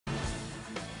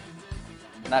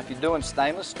Now if you're doing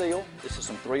stainless steel, this is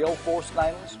some 304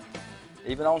 stainless.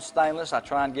 Even on stainless, I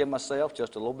try and give myself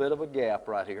just a little bit of a gap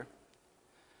right here.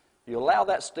 You allow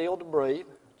that steel to breathe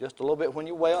just a little bit when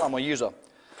you weld. I'm going to use a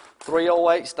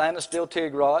 308 stainless steel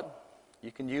TIG rod.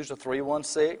 You can use a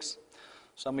 316.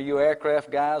 Some of you aircraft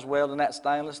guys welding that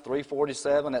stainless,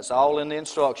 347, that's all in the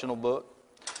instructional book.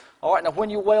 All right, now when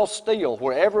you weld steel,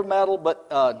 wherever metal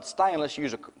but stainless,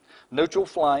 use a neutral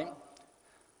flame.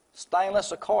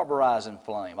 Stainless, a carburizing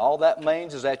flame. All that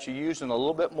means is that you're using a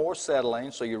little bit more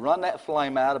acetylene, so you run that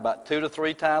flame out about 2 to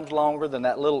 3 times longer than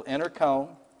that little inner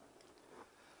cone.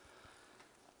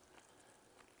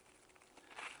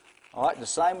 All right, the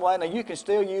same way. Now you can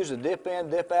still use a dip in,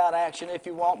 dip out action if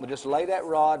you want, but just lay that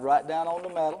rod right down on the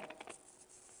metal.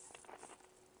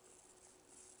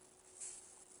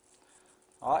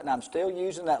 All right, now I'm still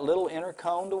using that little inner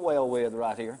cone to weld with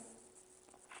right here.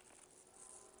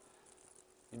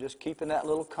 You're just keeping that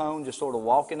little cone, just sort of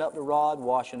walking up the rod,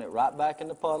 washing it right back in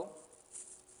the puddle.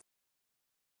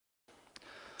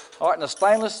 All right, now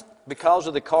stainless, because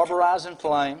of the carburizing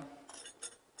flame,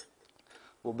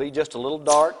 will be just a little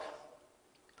dark.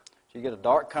 So you get a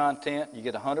dark content, you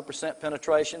get 100%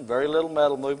 penetration, very little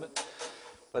metal movement.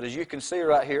 But as you can see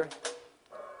right here,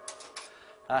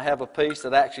 I have a piece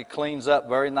that actually cleans up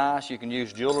very nice. You can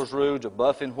use jeweler's rouge, a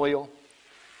buffing wheel,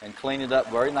 and clean it up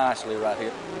very nicely right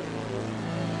here.